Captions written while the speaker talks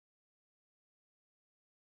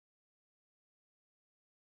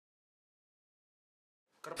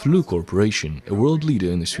Fluke Corporation, a world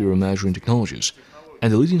leader in the sphere of measuring technologies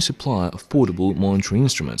and the leading supplier of portable monitoring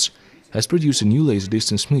instruments, has produced a new laser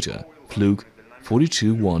distance meter, Fluke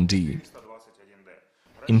 421D.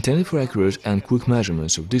 Intended for accurate and quick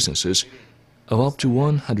measurements of distances of up to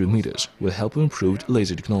 100 meters with help of improved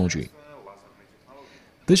laser technology.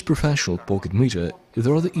 This professional pocket meter is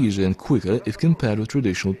rather easier and quicker if compared with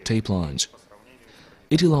traditional tapelines.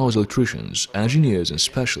 It allows electricians, engineers and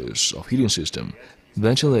specialists of heating system,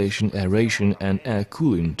 ventilation, aeration and air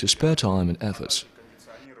cooling to spare time and efforts.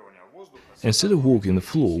 Instead of walking the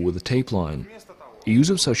floor with the tapeline, use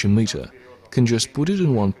of such a meter can just put it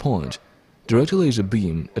in one point, direct a laser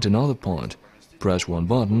beam at another point, press one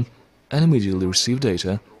button and immediately receive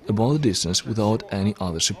data about the distance without any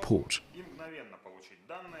other support.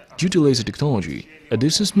 Due to laser technology, a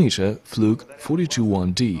distance meter, Fluke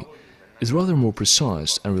 421D, is rather more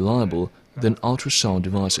precise and reliable than ultrasound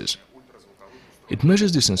devices. It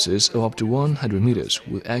measures distances of up to 100 meters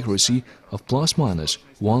with accuracy of ±1.5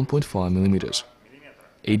 mm.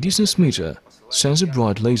 A distance meter sends a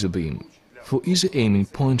bright laser beam for easy aiming,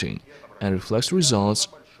 pointing, and reflects the results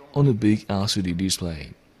on a big LCD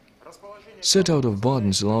display. Setout of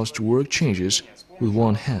buttons allows to work changes with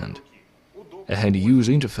one hand. A handy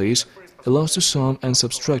user interface allows to sum and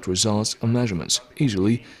subtract results of measurements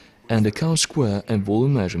easily and account square and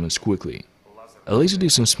volume measurements quickly. A laser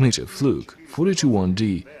distance meter, Fluke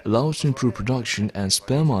 421D, allows to improve production and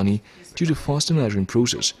spare money due to faster measuring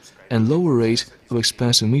process and lower rate of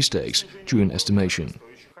expensive mistakes during estimation.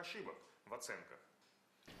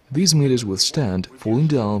 These meters withstand falling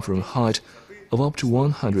down from a height of up to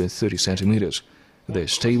 130 centimeters. They are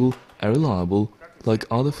stable and reliable like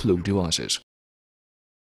other Fluke devices.